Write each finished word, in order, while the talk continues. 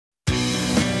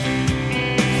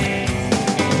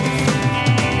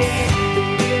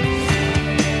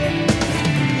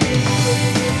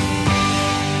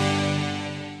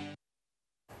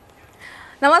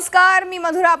नमस्कार, मी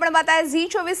मधुरा. आपण पाहताय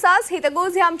झी24 तास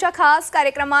हितगुज या आमच्या खास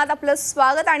कार्यक्रमात आपलं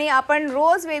स्वागत. आणि आपण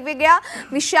रोज वेगवेगळ्या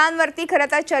विषयांवरती खरं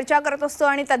तर चर्चा करत असतो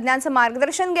आणि तज्ञांचं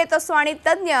मार्गदर्शन घेत असतो आणि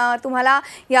तज्ञ तुम्हाला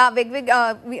या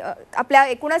वेगवेगळ्या आपल्या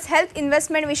एकूणच हेल्थ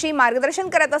इन्व्हेस्टमेंट विषयी मार्गदर्शन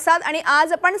करत असतात. आणि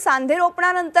आज आपण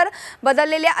सांधेरोपणानंतर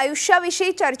बदललेल्या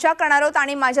आयुष्याविषयी चर्चा करणार आहोत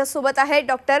आणि माझ्यासोबत आहे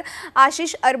डॉक्टर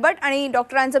आशिष अरबट. आणि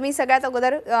डॉक्टरांचं मी सगळ्यात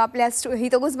अगोदर आपल्या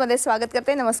हितगुजमध्ये स्वागत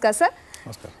करते. नमस्कार सर.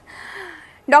 नमस्कार.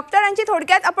 डॉक्टरांची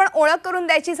थोडक्यात आपण ओळख करून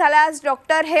द्यायची झाल्यास,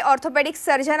 डॉक्टर हे ऑर्थोपेडिक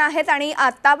सर्जन आहेत आणि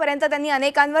आतापर्यंत त्यांनी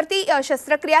अनेकांवरती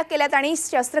शस्त्रक्रिया केल्यात आणि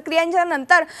शस्त्रक्रियांच्या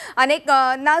नंतर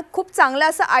अनेकांना खूप चांगलं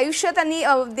असं आयुष्य त्यांनी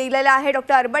दिलेलं आहे.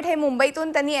 डॉक्टर अरबट हे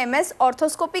मुंबईतून त्यांनी MS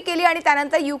ऑर्थोस्कोपी केली आणि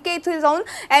त्यानंतर UK इथे जाऊन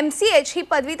MCH ही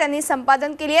पदवी त्यांनी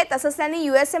संपादन केली आहे. तसंच त्यांनी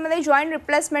USA मध्ये जॉईंट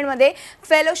रिप्लेसमेंटमध्ये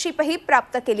फेलोशिपही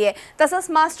प्राप्त केली आहे. तसंच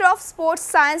मास्टर ऑफ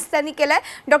स्पोर्ट्स सायन्स त्यांनी केलं आहे.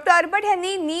 डॉक्टर अरबट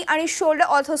यांनी नी आणि शोल्डर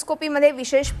ऑर्थोस्कोपीमध्ये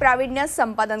विशेष प्रावीण्य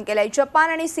संपादन केलंय. जपान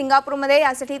आणि सिंगापूरमध्ये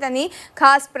यासाठी त्यांनी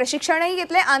खास प्रशिक्षणही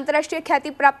घेतले. आंतरराष्ट्रीय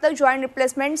ख्यातीप्राप्त जॉईंट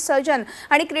रिप्लेसमेंट सर्जन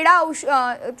आणि क्रीडा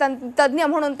तज्ञ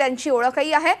म्हणून त्यांची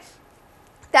ओळखही आहे.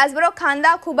 त्याचबरोबर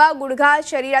खांदा, खुबा, गुडघा,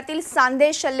 शरीरातील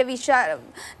सांधे शल्य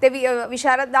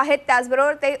विशारद आहेत.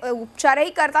 त्याचबरोबर ते उपचारही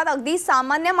करतात. अगदी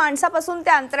सामान्य माणसापासून ते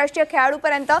आंतरराष्ट्रीय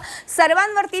खेळाडूपर्यंत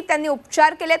सर्वांवरती त्यांनी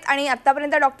उपचार केलेत आणि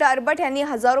आतापर्यंत डॉक्टर अरबट यांनी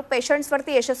हजारो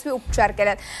पेशंट्सवरती यशस्वी उपचार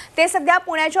केलेत. ते सध्या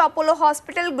पुण्याच्या Apollo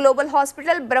hospital, global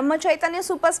hospital, Brahmachaitanya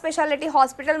super speciality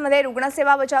हॉस्पिटलमध्ये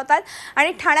रुग्णसेवा बजावतात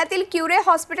आणि ठाण्यातील क्युरे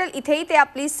हॉस्पिटल इथेही ते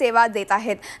आपली सेवा देत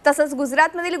आहेत. तसंच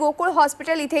गुजरातमधील गोकुळ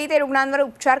हॉस्पिटल इथेही ते रुग्णांवर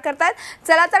उपचार करतात.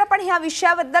 चला तर आपण ह्या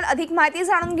विषयाबद्दल अधिक माहिती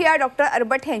जाणून घेऊया डॉक्टर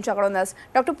अरबट यांच्याकडूनच.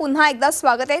 डॉक्टर, पुन्हा एकदा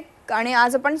स्वागत आहे. आणि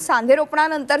आज आपण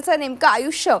सांधेरोपणानंतरचं नेमकं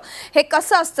आयुष्य हे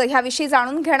कसं असतं ह्याविषयी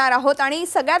जाणून घेणार आहोत. आणि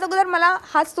सगळ्यात अगोदर मला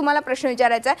हाच तुम्हाला प्रश्न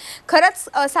विचारायचा आहे,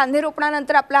 खरंच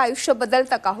सांधेरोपणानंतर आपलं आयुष्य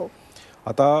बदलतं का हो?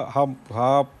 आता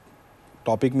हा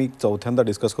टॉपिक मी चौथ्यांदा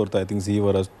डिस्कस करतो आय थिंक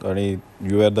झीवर, आणि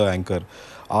यू आर द अँकर.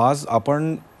 आज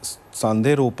आपण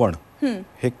सांधेरोपण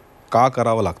हे का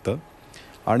करावं लागतं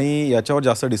आणि याच्यावर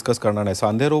जास्त डिस्कस करणार नाही.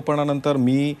 सांधेरोपणानंतर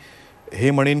मी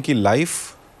हे म्हणेन की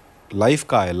लाईफ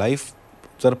काय, लाईफ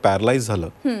जर पॅरलाइज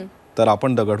झालं तर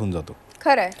आपण दगड होऊन जातो.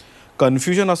 खरं आहे.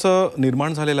 कन्फ्युजन असं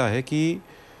निर्माण झालेलं आहे की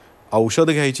औषध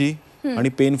घ्यायची आणि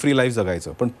पेन फ्री लाईफ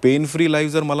जगायचं. पण पेन फ्री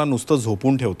लाईफ जर मला नुसतं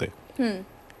झोपून ठेवते,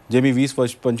 जे मी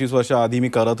 20-25 वर्ष आधी मी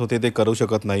करत होते ते करू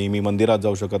शकत नाही, मी मंदिरात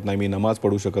जाऊ शकत नाही, मी नमाज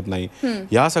पढू शकत नाही,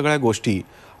 या सगळ्या गोष्टी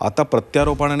आता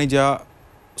प्रत्यारोपणाने ज्या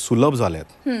सुलभ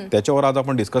झाल्यात त्याच्यावर आज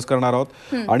आपण डिस्कस करणार आहोत.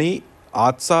 आणि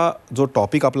आजचा जो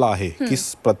टॉपिक आपला आहे की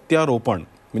प्रत्यारोपण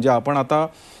म्हणजे आपण आता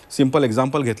सिंपल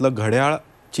एक्झाम्पल घेतलं,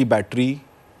 घड्याळची बॅटरी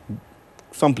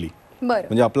संपली,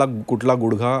 म्हणजे आपला कुठला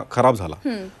गुडघा खराब झाला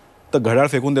तर घड्याळ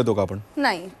फेकून देतो का आपण?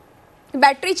 नाही,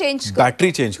 बॅटरी चेंज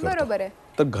करतो. बरोबर आहे.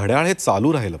 तर घड्याळ हे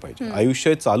चालू राहिलं पाहिजे, आयुष्य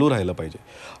हे चालू राहिलं पाहिजे.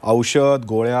 औषध,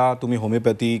 गोळ्या, तुम्ही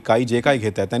होमिओपॅथी काही जे काही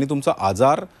घेताय त्याने तुमचा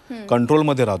आजार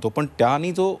कंट्रोलमध्ये राहतो, पण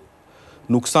त्याने जो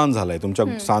नुकसान झालंय तुमच्या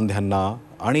सांध्यांना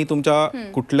आणि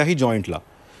तुमच्या कुठल्याही जॉईंटला,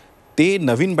 ते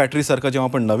नवीन बॅटरीसारखं जेव्हा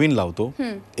आपण नवीन लावतो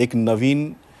एक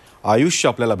नवीन आयुष्य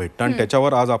आपल्याला भेटतं. आणि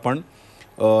त्याच्यावर आज आपण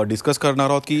डिस्कस करणार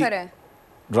आहोत की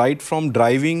राईट फ्रॉम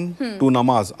ड्रायव्हिंग टू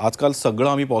नमाज, आजकाल सगळं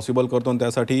आम्ही पॉसिबल करतो आणि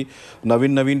त्यासाठी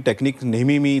नवीन नवीन टेक्निक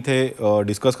नेहमी मी इथे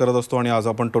डिस्कस करत असतो. आणि आज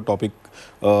आपण तो टॉपिक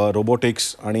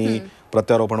रोबोटिक्स आणि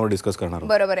प्रत्यारोपणावर डिस्कस करणार.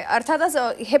 बरोबर आहे. अर्थातच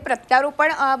हे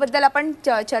प्रत्यारोपण बद्दल आपण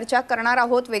चर्चा करणार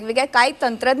आहोत. वेगवेगळे काय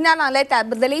तंत्रज्ञान आलंय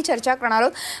त्याबद्दलही चर्चा करणार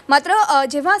आहोत. मात्र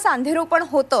जेव्हा सांधेरोपण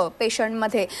होतं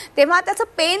पेशंटमध्ये तेव्हा त्याचं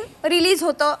पेन रिलीज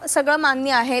होतं, सगळं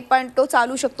मान्य आहे. पण तो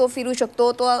चालू शकतो, फिरू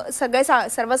शकतो, तो सगळे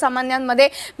सर्वसामान्यांमध्ये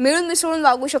मिळून मिसळून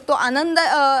वागू शकतो,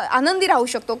 आनंदी राहू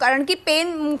शकतो, कारण की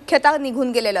पेन मुख्यतः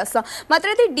निघून गेलेलं असतं.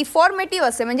 मात्र ती डिफॉर्मेटिव्ह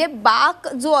असते, म्हणजे बाक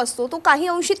जो असतो तो काही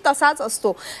अंशी तसाच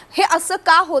असतो. हे असं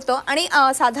का होतं आणि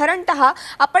साधारणतः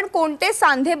आपण कोणते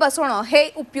सांधे बसवणं हे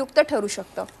उपयुक्त ठरू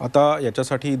शकतं? आता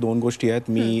याच्यासाठी दोन गोष्टी आहेत.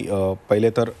 मी पहिले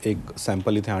तर एक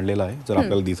सॅम्पल इथे आणलेला आहे, जर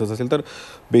आपल्याला दिसत असेल तर.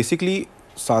 बेसिकली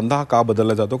सांधा का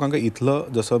बदलला जातो, कारण का इथलं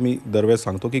जसं मी दरवेळेस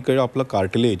सांगतो की काही आपलं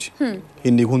कार्टिलेज हे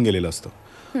निघून गेलेलं असतं,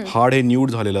 हाड हे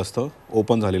न्यूड झालेलं असतं,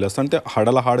 ओपन झालेलं असतं आणि त्या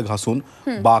हाडाला हाड घासून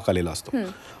बाक आलेला असतो.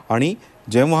 आणि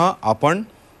जेव्हा आपण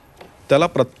त्याला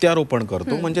प्रत्यारोपण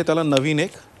करतो म्हणजे त्याला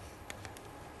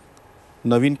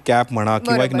नवीन कॅप म्हणा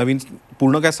किंवा एक नवीन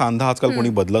पूर्ण काय सांधा आजकाल कोणी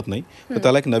बदलत नाही, तर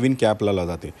त्याला एक नवीन कॅप लावला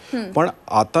जाते. पण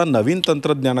आता नवीन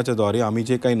तंत्रज्ञानाच्या द्वारे आम्ही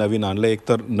जे काही नवीन आणलं, एक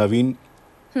तर नवीन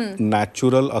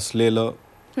नॅचरल असलेलं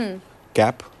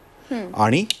कॅप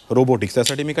आणि रोबोटिक्स,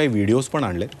 त्यासाठी मी काही व्हिडिओज पण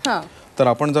आणले. तर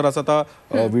आपण जर असं आता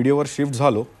व्हिडिओवर शिफ्ट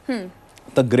झालो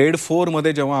तर ग्रेड 4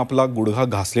 मध्ये जेव्हा आपला गुडघा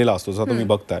घासलेला असतो जसं तुम्ही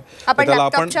बघताय, त्याला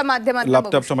आपण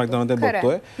लॅपटॉपच्या माध्यमातून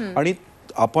बघतोय. आणि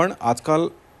आपण आजकाल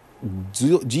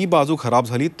जी बाजू खराब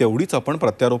झाली तेवढीच आपण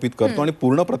प्रत्यारोपित करतो आणि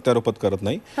पूर्ण प्रत्यारोपित करत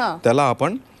नाही. त्याला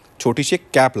आपण छोटीशी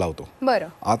कॅप लावतो. बरं.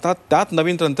 आता त्यात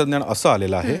नवीन तंत्रज्ञान असं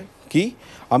आलेलं आहे की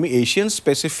आम्ही एशियन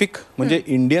स्पेसिफिक म्हणजे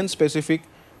इंडियन स्पेसिफिक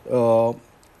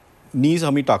नीज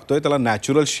आम्ही टाकतोय. त्याला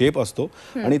नॅचरल शेप असतो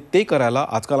आणि ते करायला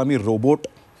आजकाल आम्ही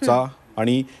रोबोटचा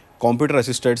आणि कॉम्प्युटर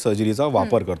असिस्टेड सर्जरीचा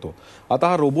वापर करतो. आता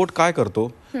हा रोबोट काय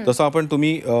करतो, जसं आपण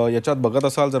तुम्ही याच्यात बघत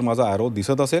असाल, जर माझा ॲरो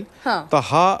दिसत असेल तर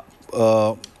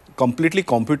हा कम्प्लिटली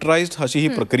कॉम्प्युटराइज्ड अशी ही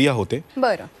प्रक्रिया होते.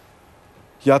 बरं.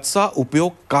 याचा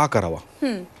उपयोग का करावा?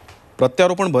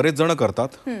 प्रत्यारोपण बरेच जण करतात,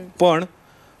 पण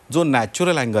जो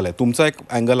नॅचरल अँगल आहे, तुमचा एक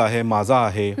अँगल आहे, माझा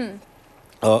आहे,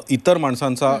 इतर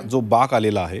माणसांचा जो बाक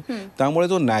आलेला आहे, त्यामुळे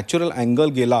जो नॅचरल अँगल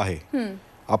गेला आहे,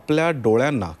 आपल्या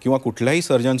डोळ्यांना किंवा कुठल्याही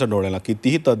सर्जनच्या डोळ्यांना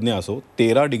कितीही तज्ज्ञ असो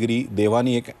 13 डिग्री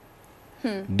देवानी एक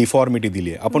डिफॉर्मिटी दिली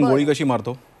आहे. आपण गोळी कशी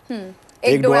मारतो?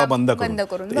 एक डोळा बंद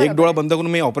करून. एक डोळा बंद करून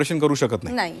मी ऑपरेशन करू शकत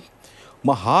नाही.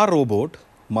 मग हा रोबोट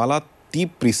मला ती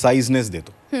प्रिसाइजनेस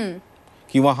देतो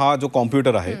किंवा हा जो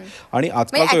कॉम्प्युटर आहे आणि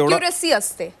आजकाल तो एवढा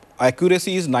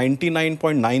ॲक्युरेसी इज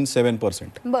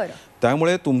 99.97%.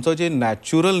 त्यामुळे तुमचं जे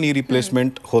नॅचरल नी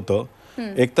रिप्लेसमेंट होतं,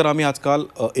 एकतर आम्ही आजकाल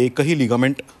एकही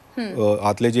लिगामेंट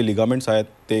आतले जे लिगामेंट्स आहेत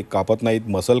ते कापत नाहीत,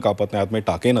 मसल कापत नाही, आतमध्ये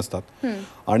टाके नसतात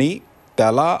आणि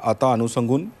त्याला आता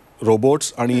अनुसंगून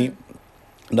रोबोट्स आणि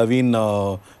नवीन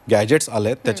गॅजेट्स आले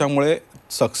आहेत. त्याच्यामुळे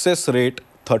सक्सेस रेट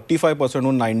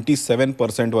 35%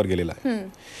 97% वर गेलेला आहे.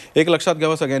 एक लक्षात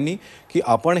घ्यावं सगळ्यांनी की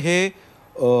आपण हे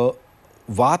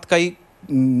वात काही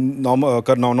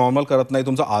नॉर्मल करत नाही,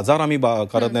 तुमचा आजार आम्ही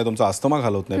करत नाही, तुमचा अस्थमा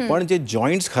घालवत नाही, पण जे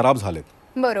जॉईंट्स खराब झालेत,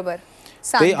 बरोबर,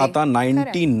 ते आता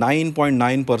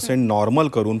 99.9% नॉर्मल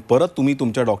करून परत तुम्ही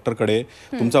तुमच्या डॉक्टरकडे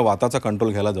तुमचा वाताचा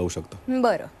कंट्रोल घ्यायला जाऊ शकता.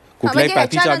 बरं. कुठल्याही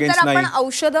पॅथीच्या अगेन्स्ट नाही.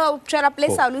 औषध उपचार आपले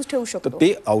चालूच ठेवू शकतो.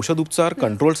 ते औषध उपचार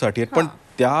कंट्रोलसाठी आहेत, पण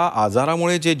त्या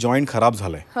आजारामुळे जे जॉईंट खराब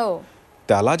झालंय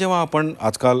त्याला जेव्हा आपण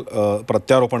आजकाल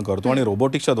प्रत्यारोपण करतो आणि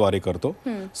रोबोटिक्सच्या द्वारे करतो,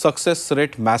 सक्सेस रेट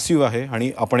मॅसिव्ह आहे आणि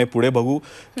आपण हे पुढे बघू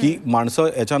की माणसं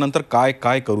याच्यानंतर काय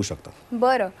काय करू शकतात.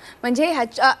 बरं, म्हणजे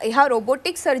ह्या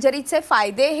रोबोटिक सर्जरीचे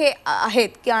फायदे हे आहेत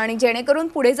की आणि जेणेकरून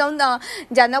पुढे जाऊन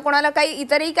ज्यांना कोणाला काही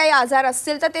इतरही काही आजार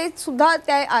असतील तर ते सुद्धा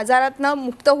त्या आजारातनं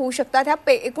मुक्त होऊ शकतात.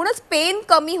 ह्या एकूणच पेन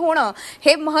कमी होणं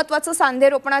हे महत्त्वाचं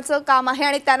सांधेरोपणाचं काम आहे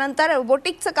आणि त्यानंतर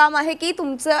रोबोटिकचं काम आहे की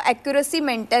तुमचं ॲक्युरेसी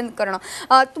मेंटेन करणं.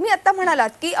 तुम्ही आत्ता म्हणालात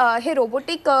की हे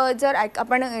रोबोटिक जर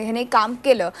आपण ह्याने काम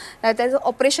केलं, त्याचं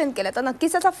ऑपरेशन केलं तर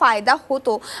नक्कीच त्याचा फायदा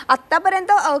होतो.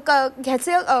 आत्तापर्यंत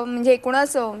ह्याचे म्हणजे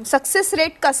एकूणच सक्सेस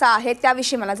रेट कसा आहे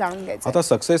त्याविषयी मला जाणून घ्यायचं. आता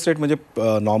सक्सेस रेट म्हणजे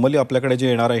नॉर्मली आपल्याकडे जे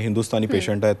येणारा हिंदुस्थानी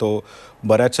पेशंट आहे तो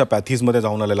बऱ्याचशा पॅथीजमध्ये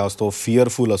जाऊन आलेला असतो,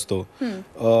 फिअरफुल असतो.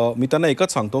 मी त्यांना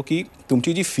एकच सांगतो की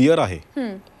तुमची जी फिअर आहे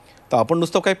तर आपण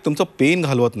नुसतं काय तुमचं पेन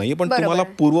घालवत नाही, पण तुम्हाला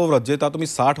पूर्वव्रत जे तुम्ही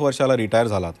 60 वर्षाला रिटायर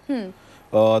झालात,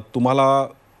 तुम्हाला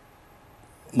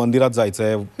मंदिरात जायचं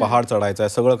आहे, पहाड चढायचं आहे,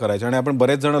 सगळं करायचं, आणि आपण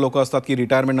बरेच जण लोक असतात की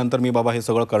रिटायरमेंट नंतर मी बाबा हे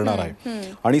सगळं करणार आहे,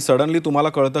 आणि सडनली तुम्हाला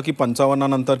कळतं की 55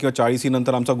 नंतर किंवा 40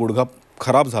 नंतर आमचा गुडघा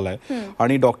खराब झालाय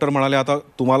आणि डॉक्टर म्हणाले आता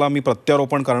तुम्हाला मी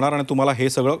प्रत्यारोपण करणार आणि तुम्हाला हे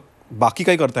सगळं बाकी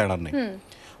काही करता येणार नाही.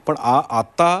 पण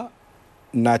आता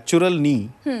नॅचरल नी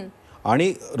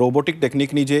आणि रोबोटिक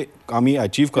टेक्निकनी जे आम्ही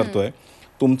अचीव्ह करतोय,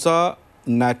 तुमचा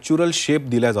नॅचरल शेप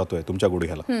दिला जातोय तुमच्या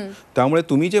गुडघ्याला. त्यामुळे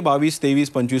तुम्ही जे 22, 23,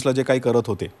 25ला जे काही करत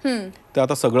होते ते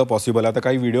आता सगळं पॉसिबल आहे. आता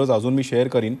काही व्हिडिओज अजून मी शेअर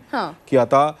करीन की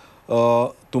आता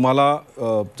तुम्हाला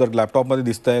जर लॅपटॉपमध्ये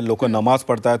दिसतंय लोक नमाज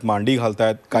पडतायत, मांडी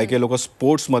घालतायत, काही काही लोक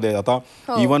स्पोर्ट्समध्ये, आता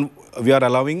even we R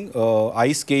allowing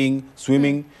ice स्केईंग,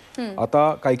 swimming.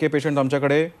 आता काही काही पेशंट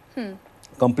आमच्याकडे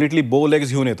कम्प्लिटली बो लेग्स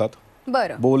घेऊन येतात.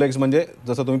 बो लेग्स म्हणजे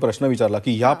जसं तुम्ही प्रश्न विचारला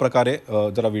की ह्या प्रकारे,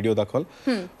 जरा व्हिडिओ दाखवाल,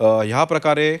 ह्या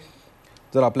प्रकारे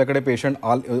जर आपल्याकडे पेशंट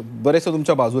बरेचसे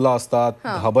तुमच्या बाजूला असतात,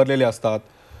 घाबरलेले असतात,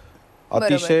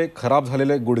 अतिशय खराब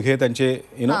झालेले गुडघे, त्यांचे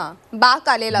बाक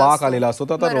आलेला असतो,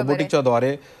 तर आता रोबोटिकच्या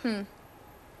द्वारे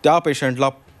त्या पेशंटला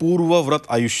पूर्वव्रत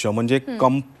आयुष्य म्हणजे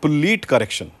कम्प्लीट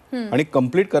करेक्शन, आणि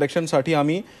कम्प्लीट करेक्शनसाठी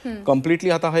आम्ही कम्प्लिटली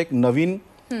आता हा एक नवीन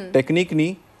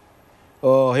टेक्निकनी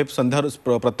हे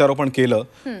प्रत्यारोपण केलं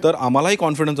तर आम्हालाही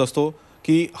कॉन्फिडन्स असतो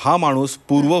की हा माणूस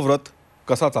पूर्वव्रत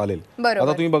कसा चालेल. आता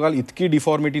तुम्ही बघाल इतकी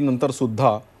डिफॉर्मिटी नंतर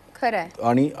सुद्धा,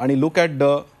 आणि look at the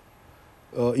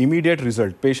immediate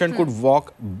result. Patient कुड वॉक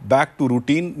बॅक टू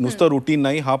रुटीन. नुसतं रुटीन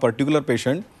नाही, हा पर्टिक्युलर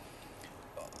पेशंट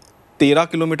 13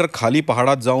 किलोमीटर खाली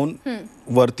पहाडात जाऊन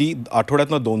वरती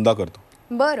आठवड्यातनं 2दा करतो.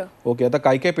 बरं, ओके. आता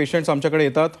काही काही पेशंट्स आमच्याकडे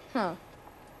येतात,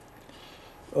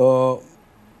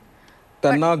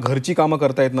 त्यांना घरची कामं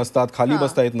करता येत नसतात, खाली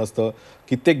बसता येत नसतं.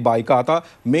 कित्येक बायका, आता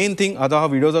मेन थिंग, आता हा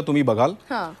व्हिडिओ जर तुम्ही बघाल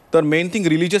तर मेन थिंग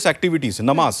रिलिजियस ऍक्टिव्हिटीज,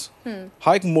 नमाज,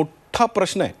 हा एक मोठा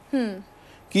प्रश्न आहे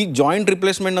की जॉईंट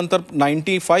रिप्लेसमेंट नंतर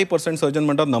 95% सर्जन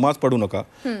म्हणतात नमाज पडू नका,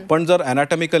 पण जर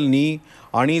अॅनाटॉमिकल नी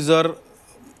आणि जर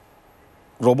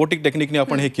रोबोटिक टेक्निकने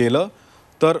आपण हे केलं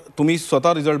तर तुम्ही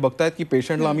स्वतः रिझल्ट बघतायत की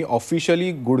पेशंटला आम्ही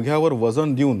ऑफिशियली गुडघ्यावर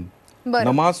वजन देऊन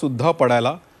नमाज सुद्धा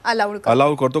पडायला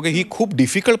अलाउ करतो, की ही खूप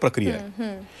डिफिकल्ट प्रक्रिया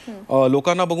आहे.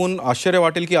 लोकांना बघून आश्चर्य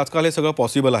वाटेल की आजकाल हे सगळं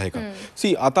पॉसिबल आहे का.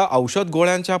 सी, आता औषध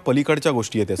गोळ्यांच्या पलीकडच्या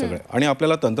गोष्टी आहेत त्या सगळ्या, आणि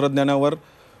आपल्याला तंत्रज्ञानावर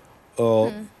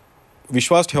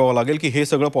विश्वास ठेवावा लागेल की हे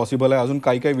सगळं पॉसिबल आहे. अजून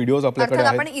काही काही व्हिडिओज आपल्याकडे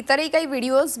आहेत, आपण इतरही काही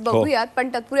व्हिडिओज बघूयात, पण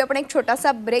तत्पूर्वी आपण एक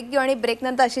छोटासा ब्रेक घेऊ आणि ब्रेक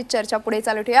नंतर अशीच चर्चा पुढे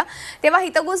चालू ठेवूया. तेव्हा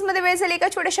हितगुज मध्ये वेळ झाली एका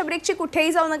छोट्याशा ब्रेकची.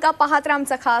 कुठेही जाऊ नका, पाहत राहा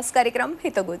आमचा खास कार्यक्रम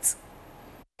हितगुज.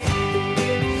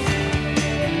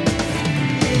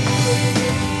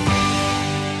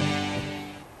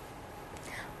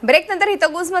 ब्रेक नंतर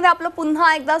हितगुजमध्ये आपलं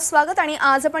पुन्हा एकदा स्वागत. आणि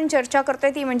आज आपण चर्चा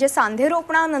करतोय ती म्हणजे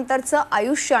सांधेरोपणानंतरचं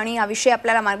आयुष्य, आणि याविषयी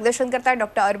आपल्याला मार्गदर्शन करताय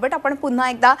डॉक्टर अरबट. आपण पुन्हा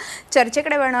एकदा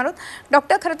चर्चेकडे वळणार आहोत.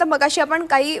 डॉक्टर, खरं तर मगाशी आपण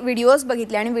काही व्हिडिओज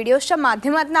बघितले आणि व्हिडिओजच्या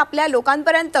माध्यमातून आपल्या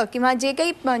लोकांपर्यंत किंवा जे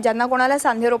काही ज्यांना कोणाला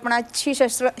सांधेरोपणाची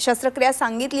शस्त्रक्रिया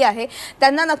सांगितली आहे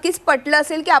त्यांना नक्कीच पटलं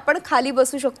असेल की आपण खाली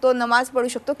बसू शकतो, नमाज पढू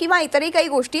शकतो किंवा इतरही काही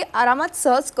गोष्टी आरामात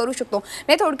सहज करू शकतो.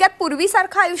 म्हणजे थोडक्यात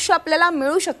पूर्वीसारखं आयुष्य आपल्याला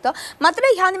मिळू शकतं.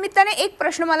 मात्र ह्या निमित्ताने एक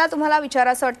प्रश्न मला तुम्हाला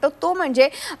विचारायचा वाटतो, तो म्हणजे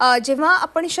जेव्हा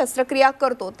आपण शस्त्रक्रिया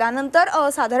करतो त्यानंतर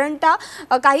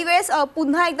साधारणतः काही वेळेस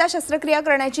पुन्हा एकदा शस्त्रक्रिया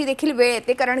करण्याची देखील वेळ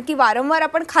येते, कारण की वारंवार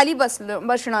आपण खाली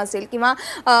बसणं असेल किंवा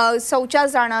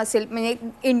शौचास जाणं असेल, म्हणजे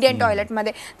इंडियन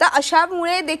टॉयलेटमध्ये, तर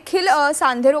अशामुळे देखील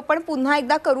सांधेरोपण पुन्हा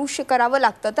एकदा करावं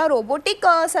लागतं. तर रोबोटिक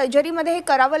सर्जरीमध्ये हे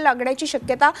करावं लागण्याची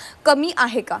शक्यता कमी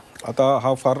आहे का? आता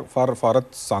हा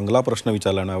फारच चांगला प्रश्न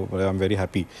विचारला ना, आय एम व्हेरी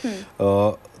हॅपी.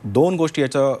 दोन गोष्टी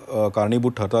याच्या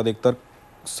कारणीभूत ठरतात. एक तर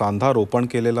सांधा रोपण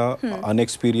केलेला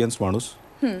अनएक्सपिरियन्स माणूस,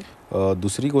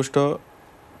 दुसरी गोष्ट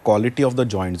क्वालिटी ऑफ द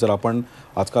जॉईंट. जर आपण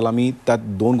आजकाल आम्ही त्यात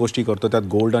दोन गोष्टी करतो, त्यात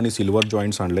गोल्ड आणि सिल्वर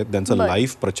जॉईंट्स आणलेत, त्यांचं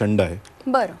लाईफ प्रचंड आहे,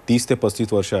 30 ते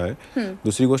 35 वर्ष आहे.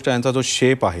 दुसरी गोष्ट यांचा जो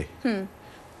शेप आहे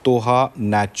तो हा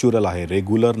नॅचरल आहे,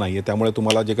 रेग्युलर नाही आहे, त्यामुळे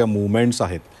तुम्हाला जे काही मुवमेंट्स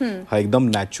आहेत हा एकदम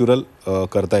नॅचरल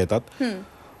करता येतात.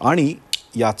 आणि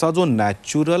याचा जो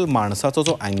नॅचरल माणसाचा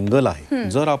जो अँगल आहे,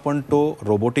 जर आपण तो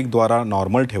रोबोटिकद्वारा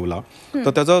नॉर्मल ठेवला तर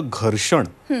त्याचं घर्षण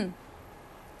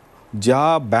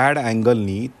ज्या बॅड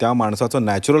अँगलनी त्या माणसाचं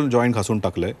नॅचरल जॉईंट घासून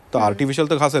टाकलंय तर आर्टिफिशियल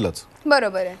तर घासेलच.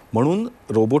 बरोबर आहे. म्हणून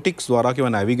रोबोटिक्सद्वारा किंवा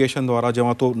नॅव्हिगेशनद्वारा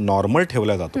जेव्हा तो नॉर्मल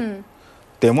ठेवला जातो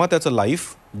तेव्हा त्याचं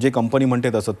लाईफ जे कंपनी म्हणते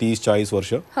तसं 30-40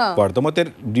 वर्ष वाढतं. मग ते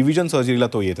डिव्हिजन सर्जरीला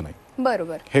तो येत नाही.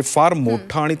 बरोबर. हे फार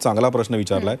मोठा आणि चांगला प्रश्न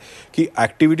विचारलाय की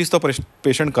ऍक्टिव्हिटीज तर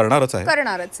पेशंट करणारच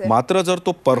आहे, मात्र जर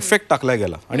तो परफेक्ट टाकला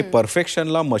गेला, आणि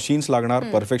परफेक्शनला मशीन्स लागणार,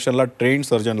 परफेक्शनला ट्रेन्ड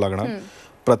सर्जन लागणार.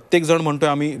 प्रत्येक जण म्हणतोय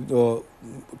आम्ही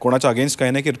कोणाच्या अगेन्स्ट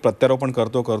काही नाही की प्रत्यारोपण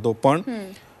करतो, पण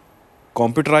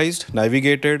कॉम्प्युटराइज्ड,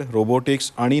 नॅव्हिगेटेड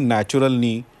रोबोटिक्स आणि नॅचरल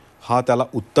नी हा त्याला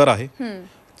उत्तर आहे.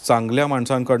 चांगल्या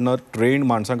माणसांकडनं, ट्रेंड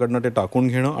माणसांकडनं ते टाकून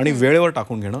घेणं आणि वेळेवर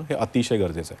टाकून घेणं हे अतिशय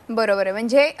गरजेचं आहे. बरोबर आहे.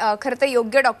 म्हणजे खरं तर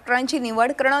योग्य डॉक्टरांची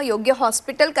निवड करणं, योग्य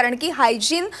हॉस्पिटल, कारण की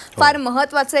हायजीन फार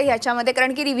महत्त्वाचं आहे ह्याच्यामध्ये,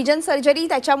 कारण की रिव्हिजन सर्जरी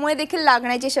त्याच्यामुळे देखील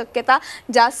लागण्याची शक्यता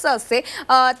जास्त असते.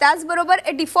 त्याचबरोबर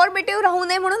डिफॉर्मेटिव्ह राहू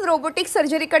नये म्हणून रोबोटिक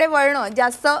सर्जरीकडे वळणं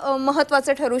जास्त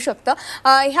महत्त्वाचं ठरू शकतं.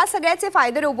 ह्या सगळ्याचे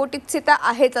फायदे रोबोटिकचे तर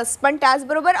आहेतच, पण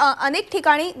त्याचबरोबर अनेक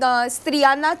ठिकाणी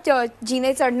स्त्रियांना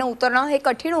जिने चढणं उतरणं हे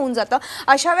कठीण होऊन जातं.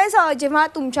 अशा वेळेस जेव्हा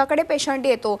तुमच्याकडे पेशंट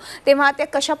येतो तेव्हा ते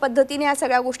कशा पद्धतीने या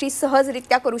सगळ्या गोष्टी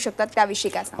सहजरित्या करू शकतात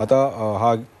त्याविषयी काय सांगा? आता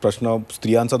हा प्रश्न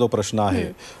स्त्रियांचा जो प्रश्न आहे,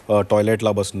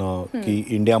 टॉयलेटला बसणं, की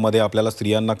इंडियामध्ये आपल्याला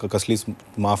स्त्रियांना कसलीच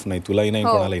माफ नाही, तुलाही नाही,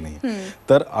 कोणालाही नाही.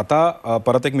 तर आता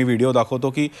परत एक मी व्हिडिओ दाखवतो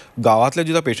की गावातले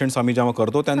जे पेशंट्स आम्ही जेव्हा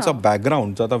करतो त्यांचा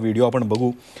बॅकग्राऊंडचा आता व्हिडिओ आपण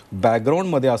बघू.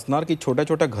 बॅकग्राऊंडमध्ये असणार की छोट्या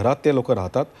छोट्या घरात ते लोक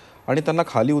राहतात आणि त्यांना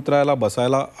खाली उतरायला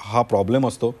बसायला हा प्रॉब्लेम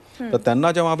असतो. तर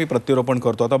त्यांना जेव्हा आम्ही प्रत्यारोपण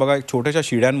करतो, आता बघा छोट्याशा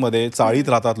शिड्यांमध्ये चाळीत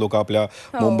राहतात लोक आपल्या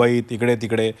मुंबईत, इकडे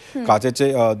तिकडे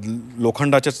काचेचे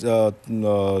लोखंडाचे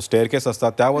स्टेअरकेस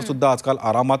असतात, त्यावर सुद्धा आजकाल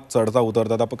आरामात चढता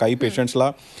उतरतात. काही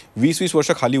पेशंट्सला 20-20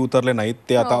 वर्ष खाली उतरले नाहीत,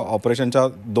 ते आता ऑपरेशनच्या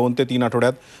 2 ते 3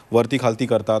 आठवड्यात वरती खालती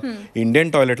करतात, इंडियन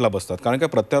टॉयलेटला बसतात, कारण का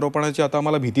प्रत्यारोपणाची आता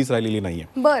आम्हाला भीतीच राहिलेली नाहीये.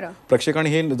 प्रेक्षकांनी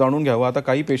हे जाणून घ्यावं. आता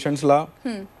काही पेशंट्सला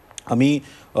आम्ही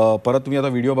परत तुम्ही आता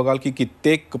व्हिडिओ बघाल की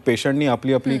कित्येक पेशंटनी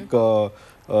आपली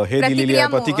हे दिलेली आहे,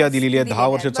 प्रतिक्रिया दिलेली आहे. 10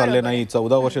 वर्ष चालले नाही,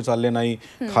 14 वर्ष चालले नाही,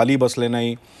 खाली बसले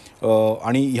नाही,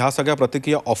 आणि ह्या सगळ्या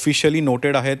प्रतिक्रिया ऑफिशियली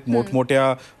नोटेड आहेत.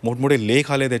 मोठमोठे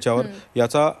लेख आले त्याच्यावर.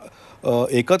 याचा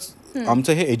एकच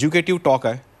आमचं हे एज्युकेटिव्ह टॉक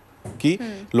आहे की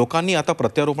लोकांनी आता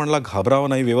प्रत्यारोपणाला घाबरावं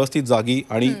नाही, व्यवस्थित जागी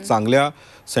आणि चांगल्या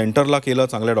सेंटरला केलं,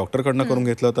 चांगल्या डॉक्टरकडनं करून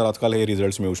घेतलं तर आजकाल हे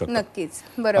रिझल्ट्स मिळू शकतात. नक्कीच,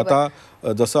 बरोबर.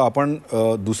 आता जसं आपण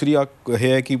दुसरी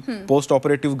हे आहे की पोस्ट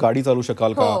ऑपरेटिव्ह गाडी चालू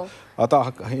शकाल का. आता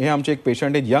हे आमचे एक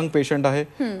पेशंट आहे, यंग पेशंट आहे,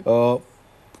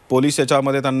 पोलीस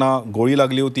याच्यामध्ये त्यांना गोळी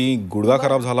लागली होती, गुडघा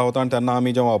खराब झाला होता आणि त्यांना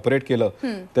आम्ही जेव्हा ऑपरेट केलं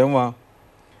तेव्हा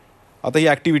आता ही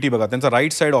ऍक्टिव्हिटी बघा, त्यांचा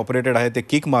राईट साइड ऑपरेटेड आहे, ते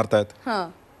किक मारतायत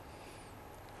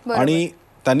आणि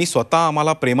त्यांनी स्वतः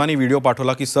आम्हाला प्रेमाने व्हिडिओ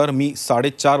पाठवला की सर मी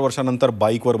 4.5 वर्षानंतर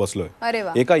बाईकवर बसलोय.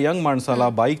 एका यंग माणसाला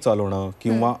बाईक चालवणं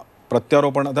किंवा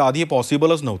प्रत्यारोपण आधी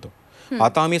पॉसिबलच नव्हतं.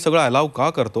 आता आम्ही सगळं अलाव का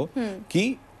करतो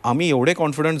की आम्ही एवढे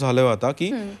कॉन्फिडंट झालोय आता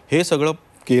की हे सगळं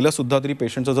केलं सुद्धा तरी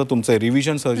पेशंटचं जर तुमचं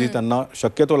रिव्हिजन सर्जरी त्यांना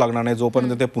शक्यतो लागणार नाही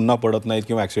जोपर्यंत ते पुन्हा पडत नाहीत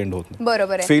किंवा ऍक्सिडेंट होत नाही.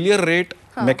 बरोबर आहे. फेलियर रेट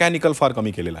मेकॅनिकल फार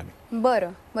कमी केलेला आहे.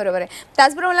 बरोबर आहे.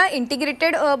 त्याचबरोबर मला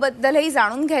इंटिग्रेटेड बद्दलही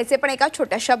जाणून घ्यायचे, पण एका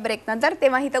छोट्याशा ब्रेक नंतर.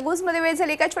 तेव्हा हितगुज मध्ये वेळ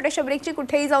झाली एका छोट्याशा ब्रेकची.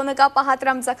 कुठेही जाऊ नका, पाहत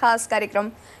राहा आमचा खास कार्यक्रम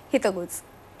हितगुज.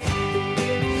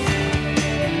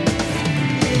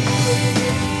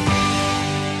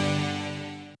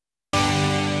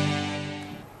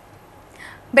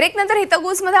 ब्रेक नंतर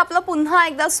हितगुजमध्ये आपलं पुन्हा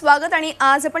एकदा स्वागत. आणि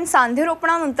आज आपण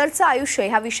सांधेरोपणानंतरचं आयुष्य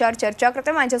ह्या विषयावर चर्चा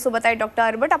करतोय. माझ्यासोबत आहे डॉक्टर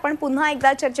अरबट. आपण पुन्हा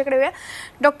एकदा चर्चेकडे येऊया.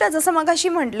 डॉक्टर, जसं मगाशी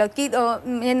म्हटलं की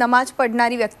नमाज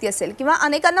पढणारी व्यक्ती असेल किंवा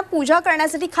अनेकांना पूजा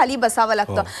करण्यासाठी खाली बसावं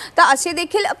लागतं, तर असे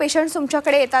देखील पेशंट्स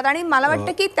तुमच्याकडे येतात आणि मला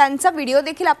वाटतं की त्यांचा व्हिडिओ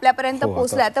देखील आपल्यापर्यंत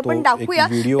पोहोचलाय. तर आपण दाखवूया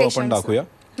व्हिडिओ, आपण दाखवूया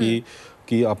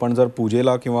की आपण जर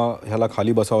पूजेला किंवा ह्याला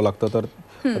खाली बसावं लागतं तर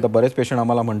आता बरेच पेशंट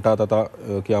आम्हाला म्हणतात आता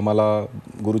की आम्हाला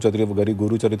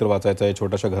गुरुचरित्र वाचायचं आहे,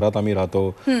 छोट्याशा घरात आम्ही राहतो,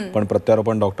 पण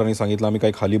प्रत्यारोपण डॉक्टरांनी सांगितलं आम्ही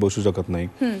काही खाली बसू शकत नाही.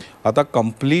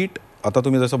 आता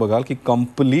तुम्ही जसं बघाल की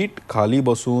कंप्लीट खाली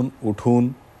बसून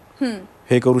उठून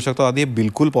हे करू शकतो. आधी हे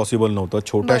बिलकुल पॉसिबल नव्हतं.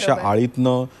 छोट्याशा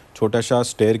आळीतनं, छोट्याशा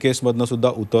स्टेअरकेसमधनं सुद्धा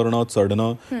उतरणं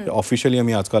चढणं ऑफिशियली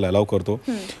आम्ही आजकाल अलाव करतो.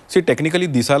 टेक्निकली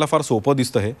दिसायला फार सोपं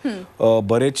दिसतं हे.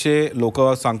 बरेचसे लोक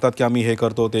सांगतात की आम्ही हे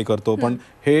करतो ते करतो, पण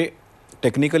हे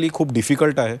टेक्निकली खूप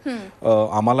डिफिकल्ट आहे.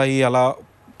 आम्हालाही याला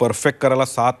परफेक्ट करायला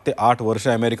 7 ते 8 वर्ष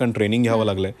अमेरिकन ट्रेनिंग घ्यावं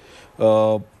लागलंय.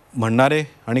 म्हणणारे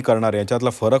आणि करणारे याच्यातला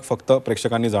फरक फक्त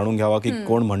प्रेक्षकांनी जाणून घ्यावा की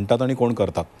कोण म्हणतात आणि कोण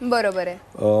करतात. बरोबर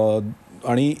आहे.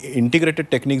 आणि इंटिग्रेटेड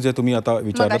टेक्निक जे तुम्ही आता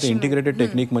विचारलं, इंटिग्रेटेड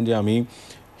टेक्निक म्हणजे आम्ही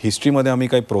हिस्ट्रीमध्ये आम्ही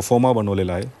काही प्रोफोमा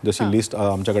बनवलेला आहे. जशी लिस्ट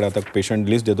आमच्याकडे आता पेशंट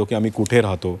लिस्ट देतो की आम्ही कुठे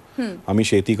राहतो, आम्ही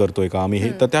शेती करतोय का, आम्ही हे,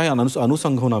 तर त्या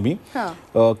अनुषंगाने आम्ही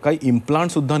काही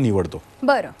इम्प्लांट सुद्धा निवडतो.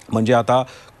 म्हणजे आता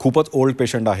खूपच ओल्ड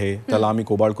पेशंट आहे त्याला आम्ही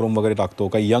कोबाल्ट क्रोम वगैरे टाकतो.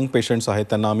 काही यंग पेशंट्स आहेत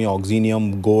त्यांना आम्ही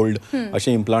ऑक्झिनियम, गोल्ड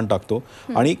असे इम्प्लांट टाकतो.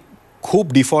 आणि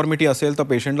खूप डिफॉर्मिटी असेल तर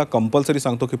पेशंटला कंपल्सरी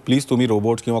सांगतो की प्लीज तुम्ही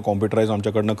रोबोट्स किंवा कॉम्प्युटराइज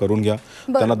आमच्याकडनं करून घ्या.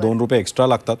 त्यांना 2 रुपये एक्स्ट्रा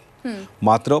लागतात,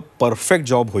 मात्र परफेक्ट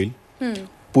जॉब होईल,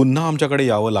 पुन्हा आमच्याकडे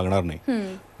यावं लागणार नाही.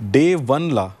 डे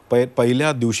 1ला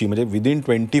पहिल्या दिवशी म्हणजे विदिन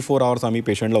 24 आवर्स आम्ही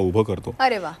पेशंटला उभं करतो.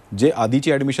 जे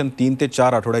आधीची ऍडमिशन 3 ते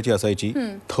 4 आठवड्याची असायची,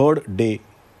 3rd day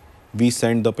we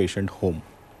send the patient home.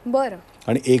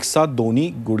 आणि एक साथ दोन्ही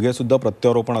गुडघे सुद्धा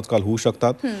प्रत्यारोपण आजकाल होऊ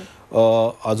शकतात.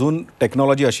 अजून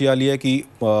टेक्नॉलॉजी अशी आली आहे की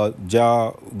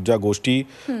ज्या गोष्टी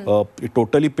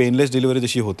टोटली पेनलेस डिलिव्हरी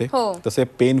जशी होते तसे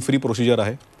पेन फ्री प्रोसिजर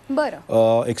आहे.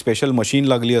 एक स्पेशल मशीन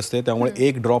लागली असते, त्यामुळे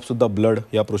एक ड्रॉप सुद्धा ब्लड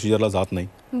या प्रोसिजरला जात नाही.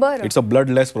 It's a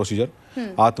bloodless procedure.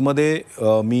 आतमध्ये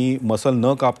मी मसल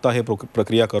न कापता हे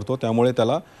प्रक्रिया करतो, त्यामुळे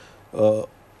त्याला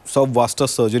सब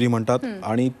वास्टस सर्जरी म्हणतात.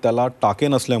 आणि त्याला टाके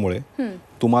नसल्यामुळे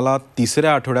तुम्हाला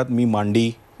 3ऱ्या आठवड्यात मी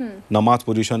मांडी नमाज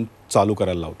पोझिशन चालू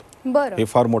करायला लावतो. हे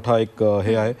फार मोठा एक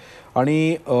हे आहे.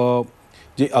 आणि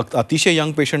जे अतिशय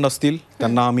यंग पेशंट असतील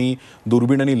त्यांना आम्ही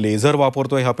दुर्बीण आणि लेझर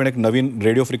वापरतोय. हा पण एक नवीन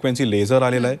रेडिओ फ्रिक्वेन्सी लेझर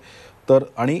आलेला आहे. तर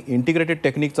आणि इंटिग्रेटेड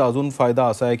टेक्निकचा अजून फायदा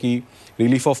असा आहे की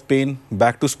relief of pen,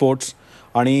 back to sports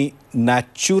आणि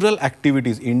नॅचरल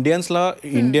ॲक्टिव्हिटीज.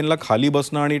 इंडियनला खाली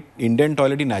बसणं आणि इंडियन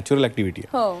टॉयलेट ही नॅचरल ॲक्टिव्हिटी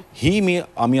आहे, ही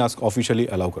आम्ही आज ऑफिशियली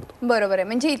अलाव करतो. बरोबर आहे.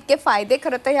 म्हणजे इतके फायदे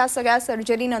खरं तर ह्या सगळ्या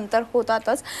सर्जरी नंतर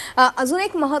होतातच. अजून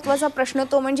एक महत्त्वाचा प्रश्न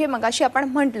तो म्हणजे मगाशी आपण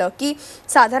म्हटलं की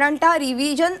साधारणतः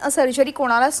रिव्हिजन सर्जरी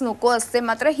कोणालाच नको असते,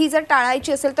 मात्र ही जर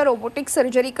टाळायची असेल तर रोबोटिक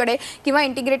सर्जरीकडे किंवा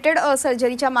इंटिग्रेटेड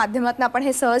सर्जरीच्या माध्यमातून आपण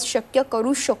हे सहज शक्य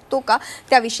करू शकतो का,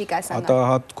 त्याविषयी काय सांगा. आता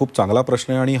हा खूप चांगला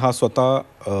प्रश्न आहे. आणि हा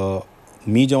स्वतः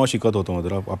मी जेव्हा शिकत होतो,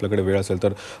 म्हणजे आपल्याकडे वेळ असेल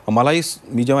तर मलाही,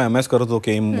 मी जेव्हा MS करत होतो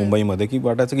KM मुंबईमध्ये, की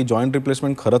वाटायचं की जॉईंट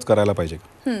रिप्लेसमेंट खरंच करायला पाहिजे.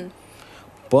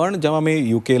 पण जेव्हा मी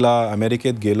UKला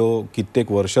अमेरिकेत गेलो,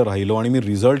 कित्येक वर्ष राहिलो आणि मी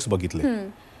रिझल्ट्स बघितले,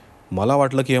 मला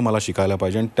वाटलं की हे मला शिकायला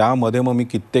पाहिजे. आणि त्यामध्ये मग मी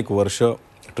कित्येक वर्ष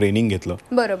ट्रेनिंग घेतलं.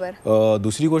 बरोबर.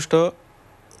 दुसरी गोष्ट,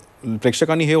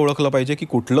 प्रेक्षकांनी हे ओळखलं पाहिजे की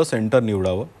कुठलं सेंटर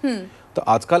निवडावं. तर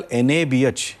आजकाल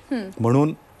NABH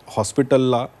म्हणून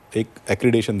हॉस्पिटलला एक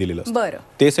ॲक्रिडेशन दिलेलं असतं,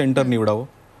 ते सेंटर निवडावं.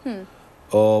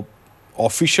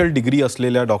 ऑफिशियल डिग्री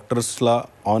असलेल्या डॉक्टर्सला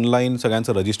ऑनलाईन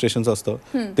सगळ्यांचं रजिस्ट्रेशन असतं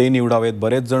ते निवडावेत.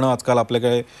 बरेच जण आजकाल आपल्या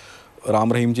काय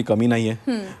राम रहीमची कमी नाही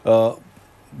आहे.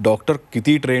 डॉक्टर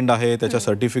किती ट्रेंड आहे त्याच्या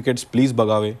सर्टिफिकेट्स प्लीज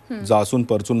बघावे, जासून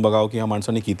परचून बघावं की ह्या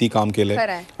माणसाने किती काम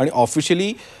केलंय. आणि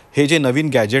ऑफिशियली हे जे नवीन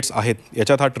गॅजेट्स आहेत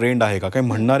याच्यात हा ट्रेंड आहे का, काही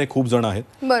म्हणणारे खूप जण आहेत,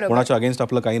 कोणाच्या अगेन्स्ट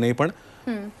आपलं काही नाही. पण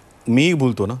मी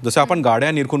बोलतो ना, जसं आपण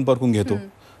गाड्या निरखून परखून घेतो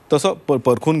तसं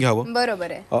परखून घ्यावं.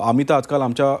 बरोबर आहे. आम्ही तर आजकाल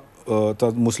आमच्या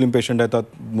मुस्लिम पेशंट येतात,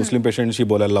 मुस्लिम पेशंटशी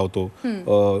बोलायला लावतो,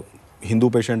 हिंदू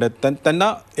पेशंट आहेत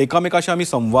त्यांना एकामेकाशी आम्ही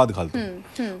संवाद घालतो.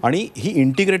 आणि ही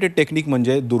इंटिग्रेटेड टेक्निक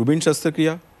म्हणजे दुर्बीण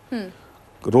शस्त्रक्रिया,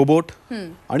 रोबोट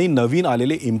आणि नवीन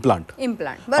आलेले इम्प्लांट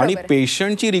आणि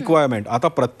पेशंटची रिक्वायरमेंट. आता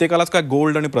प्रत्येकालाच काय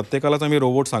गोल्ड आणि प्रत्येकालाच आम्ही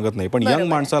रोबोट सांगत नाही, पण यंग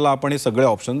माणसाला आपण हे सगळे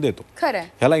ऑप्शन देतो.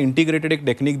 ह्याला इंटिग्रेटेड एक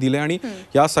टेक्निक दिले. आणि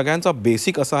या सगळ्यांचा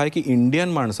बेसिक असा आहे की इंडियन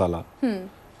माणसाला,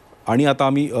 आणि आता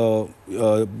आम्ही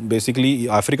बेसिकली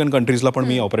आफ्रिकन कंट्रीजला पण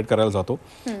मी ऑपरेट करायला जातो,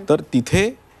 तर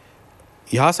तिथे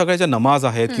ह्या सगळ्या नमाज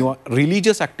आहेत किंवा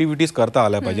रिलिजियस ऍक्टिव्हिटीज करता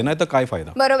आल्या पाहिजे, नाही तर काय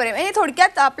फायदा. बरोबर आहे. म्हणजे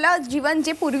थोडक्यात आपलं जीवन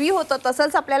जे पूर्वी होतं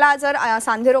तसंच आपल्याला जर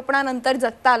सांधेरोपणानंतर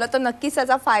जगता आलं तर नक्कीच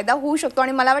त्याचा फायदा होऊ शकतो.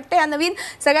 आणि मला वाटतं या नवीन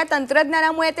सगळ्या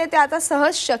तंत्रज्ञानामुळे ते आता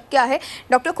सहज शक्य आहे.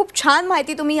 डॉक्टर, खूप छान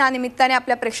माहिती तुम्ही या निमित्ताने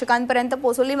आपल्या प्रेक्षकांपर्यंत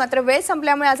पोहोचवली. मात्र वेळ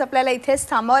संपल्यामुळे आज आपल्याला इथेच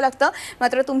थांबावं लागतं.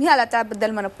 मात्र तुम्ही आला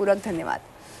त्याबद्दल मनपूर्वक धन्यवाद.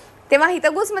 तेव्हा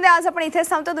हितगुजमध्ये आज आपण इथेच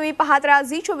थांबतो. तुम्ही पाहत राहा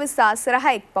झी 24 तास,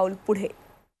 रहा एक पाऊल पुढे.